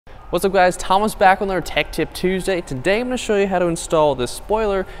What's up guys, Thomas back with another Tech Tip Tuesday. Today I'm going to show you how to install this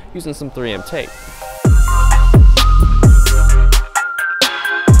spoiler using some 3M tape.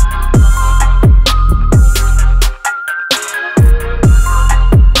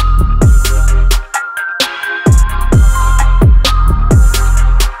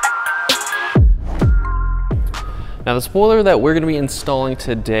 Now the spoiler that we're going to be installing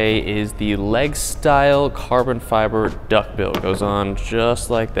today is the leg style carbon fiber duckbill. It goes on just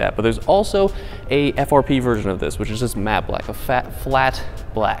like that, but there's also a FRP version of this, which is just matte black, a flat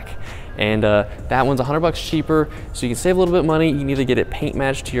black. And that one's $100 cheaper, so you can save a little bit of money. You can either get it paint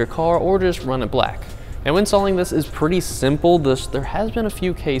matched to your car or just run it black. And installing this is pretty simple. There has been a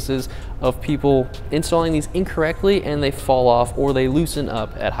few cases of people installing these incorrectly and they fall off or they loosen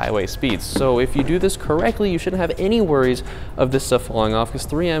up at highway speeds. So if you do this correctly, you shouldn't have any worries of this stuff falling off because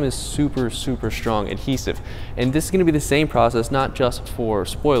 3M is super strong adhesive. And this is gonna be the same process, not just for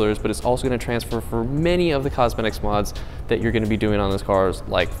spoilers, but it's also gonna transfer for many of the cosmetics mods that you're gonna be doing on those cars,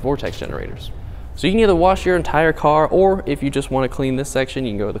 like vortex generators. So you can either wash your entire car, or if you just want to clean this section,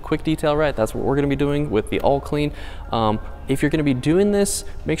 you can go with the quick detail right. That's what we're going to be doing with the all clean. If you're going to be doing this,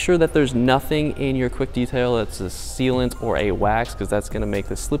 make sure that there's nothing in your quick detail that's a sealant or a wax, because that's going to make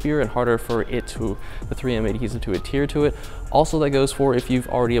this slippier and harder for the 3M adhesive to adhere to it. Also, that goes for if you've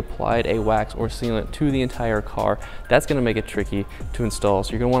already applied a wax or sealant to the entire car. That's going to make it tricky to install.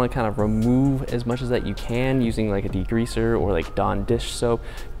 So you're going to want to kind of remove as much as that you can using like a degreaser or like Dawn dish soap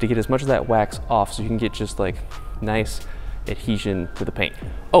to get as much of that wax off so you can get just like nice adhesion to the paint.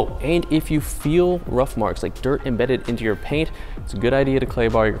 Oh, and if you feel rough marks like dirt embedded into your paint, it's a good idea to clay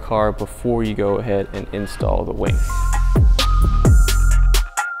bar your car before you go ahead and install the wing.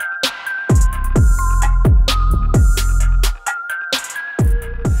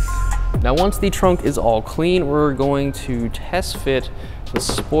 Now once the trunk is all clean, we're going to test fit the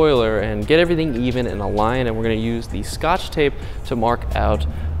spoiler and get everything even and aligned, and we're going to use the Scotch tape to mark out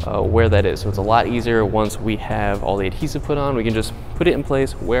where that is. So it's a lot easier once we have all the adhesive put on. We can just put it in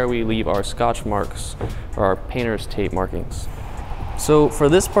place where we leave our Scotch marks or our painter's tape markings. So for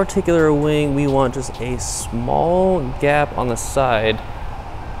this particular wing, we want just a small gap on the side.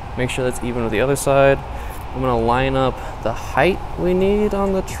 Make sure that's even with the other side. I'm going to line up the height we need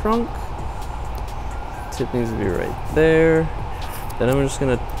on the trunk. Tip needs to be right there. Then I'm just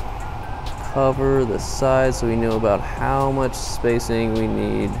going to cover the sides so we know about how much spacing we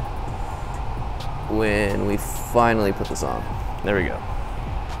need when we finally put this on. There we go.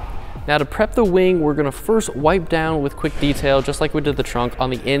 Now to prep the wing, we're going to first wipe down with quick detail, just like we did the trunk, on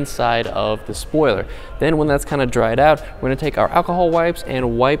the inside of the spoiler. Then when that's kind of dried out, we're going to take our alcohol wipes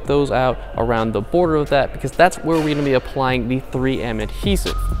and wipe those out around the border of that, because that's where we're going to be applying the 3M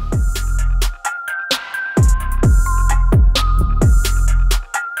adhesive.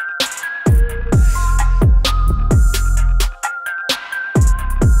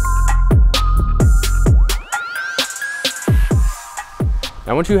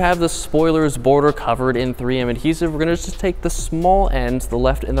 Now once you have the spoiler's border covered in 3M adhesive, we're going to just take the small ends, the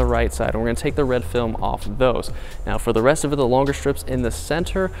left and the right side, and we're going to take the red film off of those. Now for the rest of it, the longer strips in the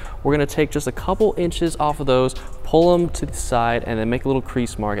center, we're going to take just a couple inches off of those, pull them to the side, and then make a little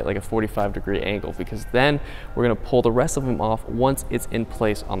crease mark at like a 45-degree angle, because then we're going to pull the rest of them off once it's in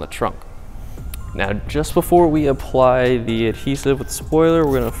place on the trunk. Now just before we apply the adhesive with the spoiler,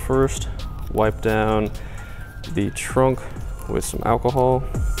 we're going to first wipe down the trunk with some alcohol,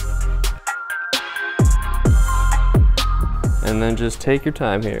 and then just take your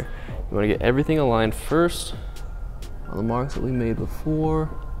time here. You want to get everything aligned first on the marks that we made before.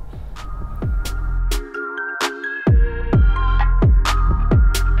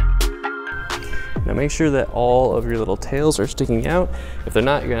 Now make sure that all of your little tails are sticking out. If they're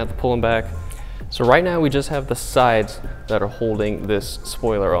not, you're gonna have to pull them back. So right now we just have the sides that are holding this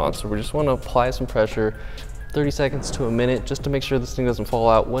spoiler on. So we just want to apply some pressure, 30 seconds to a minute, just to make sure this thing doesn't fall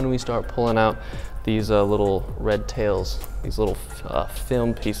out when we start pulling out these little red tails, these little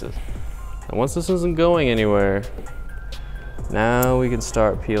film pieces. And once this isn't going anywhere, now we can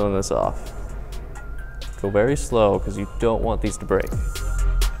start peeling this off. Go very slow because you don't want these to break.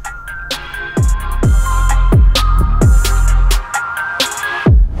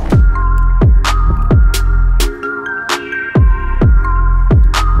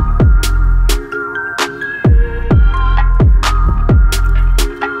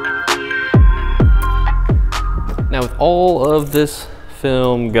 Now with all of this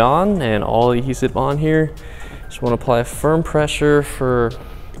film gone and all the adhesive on here, just want to apply firm pressure for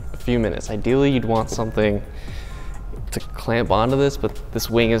a few minutes. Ideally you'd want something to clamp onto this, but this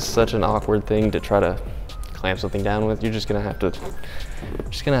wing is such an awkward thing to try to clamp something down with, you're just gonna have to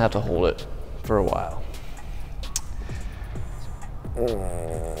hold it for a while.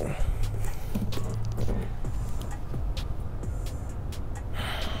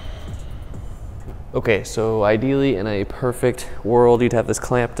 Okay, so ideally in a perfect world, you'd have this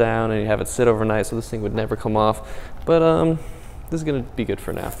clamp down and you'd have it sit overnight so this thing would never come off. But this is gonna be good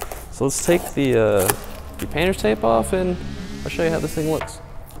for now. So let's take the painter's tape off and I'll show you how this thing looks.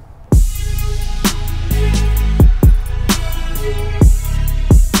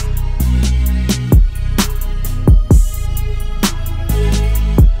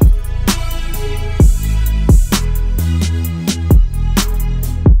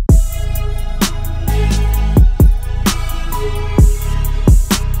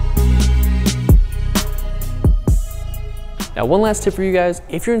 Now, one last tip for you guys,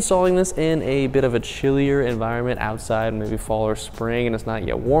 if you're installing this in a bit of a chillier environment outside, maybe fall or spring, and it's not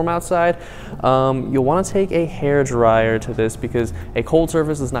yet warm outside, you'll want to take a hair dryer to this because a cold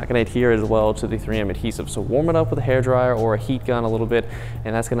surface is not going to adhere as well to the 3M adhesive. So warm it up with a hair dryer or a heat gun a little bit,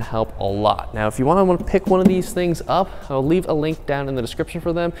 and that's going to help a lot. Now, if you want to pick one of these things up, I'll leave a link down in the description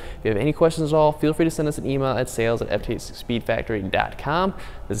for them. If you have any questions at all, feel free to send us an email at sales@ftcspeedfactory.com.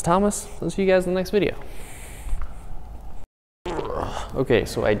 This is Thomas. I'll see you guys in the next video. Okay,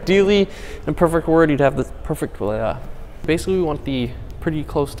 so ideally, in perfect word, you'd have the basically we want the pretty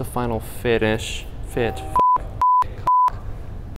close to final fit.